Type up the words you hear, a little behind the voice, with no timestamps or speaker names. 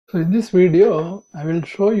So in this video, I will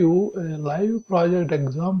show you a live project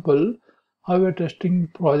example how a testing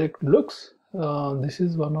project looks. This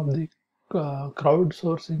is one of the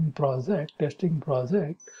crowdsourcing project, testing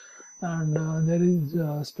project, and there is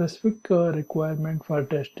a specific requirement for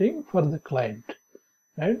testing for the client,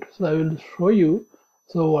 right? So I will show you.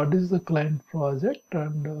 So what is the client project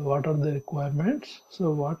and what are the requirements?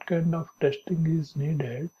 So what kind of testing is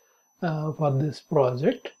needed for this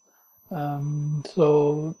project?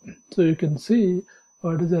 So you can see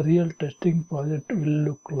what is a real testing project will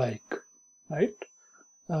look like, right?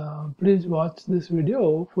 Please watch this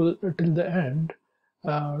video full till the end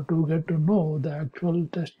to get to know the actual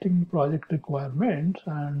testing project requirements.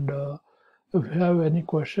 And if you have any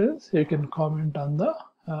questions, you can comment on the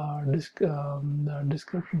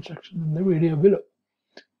description section in the video below.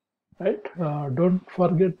 Right? Don't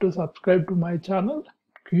forget to subscribe to my channel,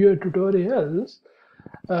 QATutorials,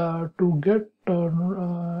 to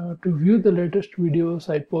view the latest videos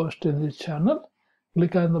I post in this channel.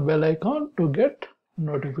 Click on the bell icon to get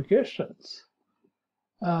notifications.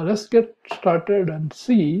 Let's get started and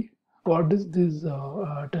see what is these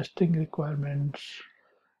testing requirements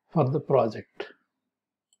for the project.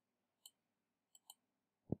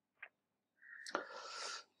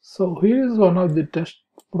 So here is one of the test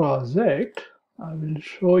project I will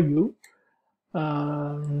show you,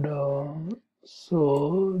 and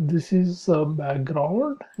so this is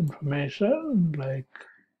background information, like,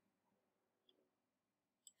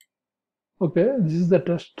 okay, this is the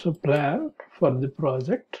test plan for the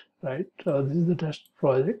project, right? This is the test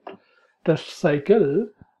cycle.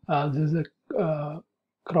 This is a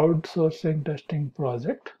crowdsourcing testing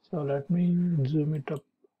project. So let me zoom it up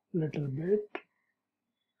a little bit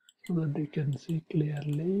so that you can see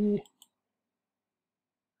clearly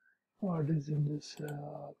what is in this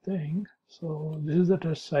thing. So this is the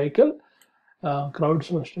test cycle.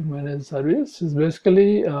 Crowdsourcing managed service is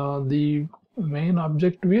basically the main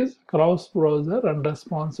objective is cross-browser and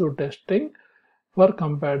responsive testing for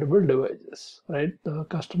compatible devices, right? The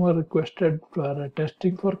customer requested for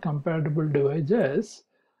testing for compatible devices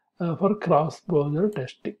for cross-browser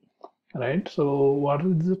testing, right? So what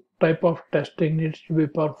is the type of testing needs to be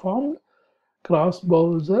performed?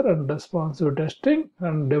 Cross-browser and responsive testing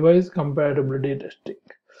and device compatibility testing.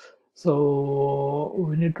 So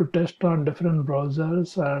we need to test on different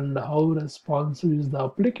browsers and how responsive is the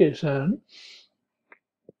application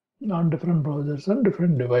on different browsers and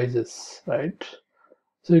different devices, right?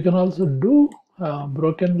 So you can also do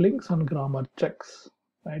broken links and grammar checks,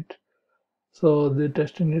 right? So the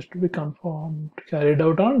testing needs to be carried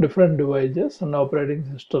out on different devices and operating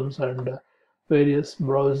systems and various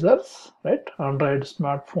browsers, right? Android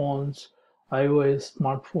smartphones, iOS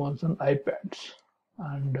smartphones, and iPads,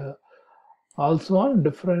 and also on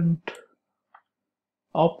different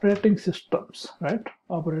operating systems, right?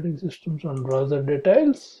 Operating systems and browser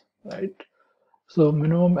details, right? So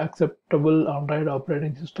minimum acceptable Android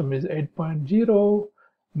operating system is 8.0.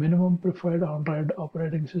 Minimum preferred Android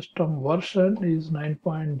operating system version is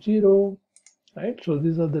 9.0, right? So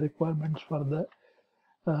these are the requirements for the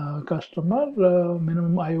customer.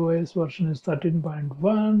 Minimum iOS version is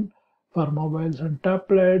 13.1. For mobiles and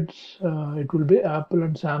tablets, it will be Apple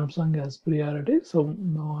and Samsung as priority. So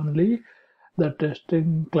only the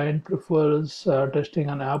testing client prefers testing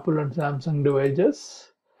on Apple and Samsung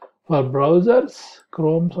devices. For browsers,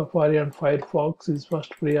 Chrome, Safari, and Firefox is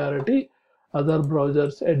first priority. Other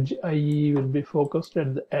browsers, Edge, IE will be focused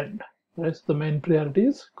at the end. Rest the main priority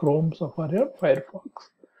is Chrome, Safari, and Firefox.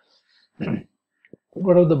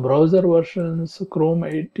 What are the browser versions? Chrome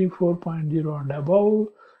 84.0 and above,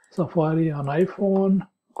 Safari on iPhone,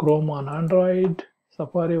 Chrome on Android,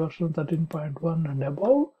 Safari version 13.1 and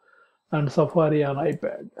above, and Safari on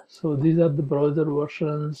iPad. So these are the browser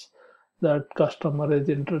versions that customer is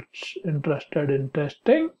interested in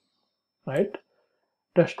testing, right?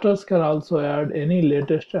 Testers can also add any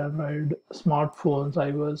latest Android smartphones,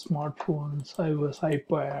 iOS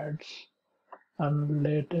iPads, and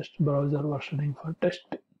latest browser versioning for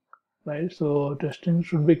testing, right? So testing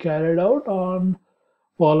should be carried out on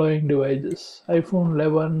following devices: iPhone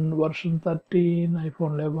 11 version 13,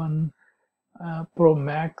 iPhone 11 Pro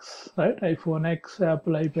Max, right? iPhone X,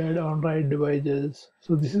 Apple iPad, Android devices.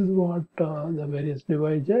 So this is what the various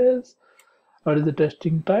devices. What is the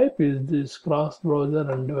testing type? Is this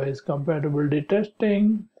cross-browser and device compatibility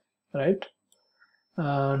testing, right?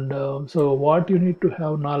 And so what you need to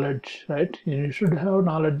have knowledge, right? You should have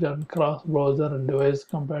knowledge on cross-browser and device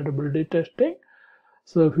compatibility testing.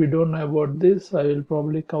 So if you don't know about this, I will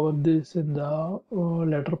probably cover this in the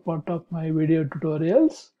later part of my video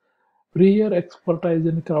tutorials. Prior expertise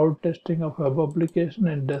in crowd testing of web application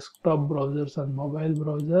in desktop browsers and mobile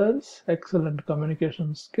browsers, excellent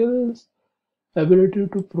communication skills, ability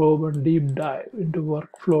to probe and deep dive into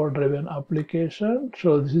workflow-driven application.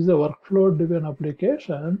 So this is a workflow-driven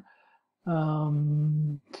application.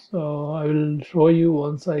 So I will show you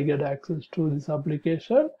once I get access to this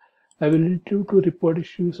application. Ability to report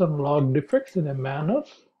issues and log defects in a manner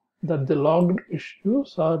that the logged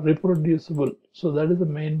issues are reproducible. So that is the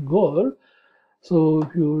main goal. So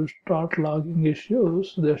if you start logging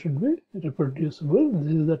issues, they should be reproducible.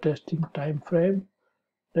 This is the testing time frame.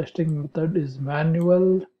 Testing method is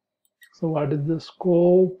manual. So what is the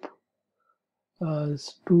scope? 2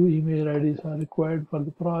 email IDs are required for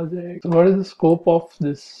the project. So what is the scope of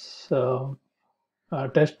this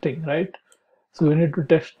testing, right? So we need to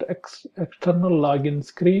test external login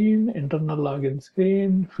screen, internal login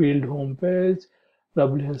screen, field home page,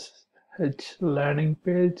 WSH landing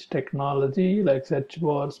page, technology like search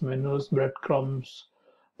bars, menus, breadcrumbs,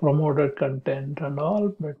 promoted content and all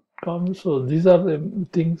breadcrumbs. So these are the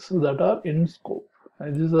things that are in scope.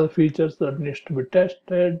 And these are the features that needs to be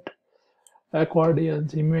tested.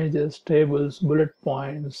 Accordions, images, tables, bullet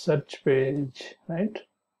points, search page, right?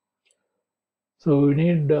 So we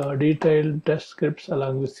need detailed test scripts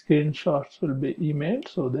along with screenshots will be emailed.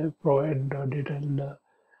 So they provide detailed.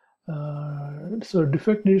 So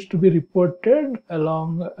defect needs to be reported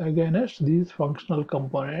along against these functional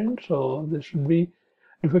components. So there should be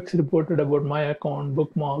defects reported about my account,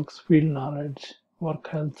 bookmarks, field knowledge, work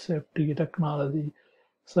health, safety, technology,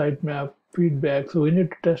 sitemap, feedback. So we need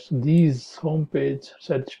to test these homepage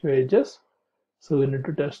search pages. So we need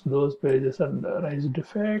to test those pages and raise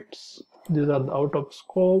defects. These are the out of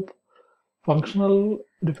scope. Functional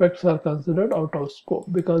defects are considered out of scope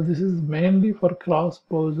because this is mainly for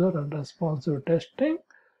cross-browser and responsive testing.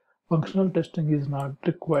 Functional testing is not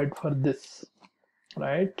required for this,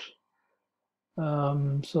 right?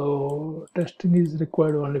 So testing is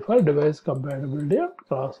required only for device compatibility and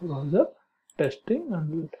cross-browser testing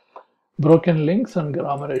and broken links and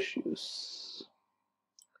grammar issues.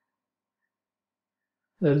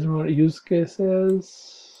 There is more use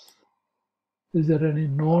cases. Is there any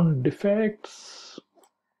known defects?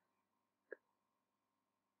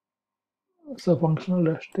 So functional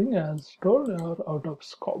testing, as told, are out of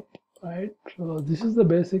scope, right? So this is the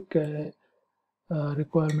basic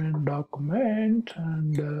requirement document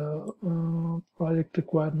and project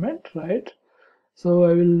requirement, right? So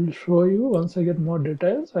I will show you once I get more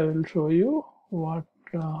details. I will show you what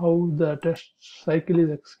how the test cycle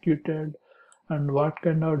is executed and what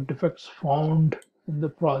kind of defects found in the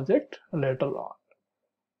project later on,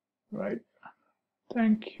 right?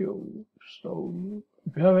 Thank you. So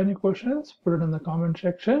if you have any questions, put it in the comment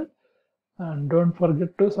section and don't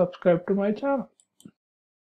forget to subscribe to my channel.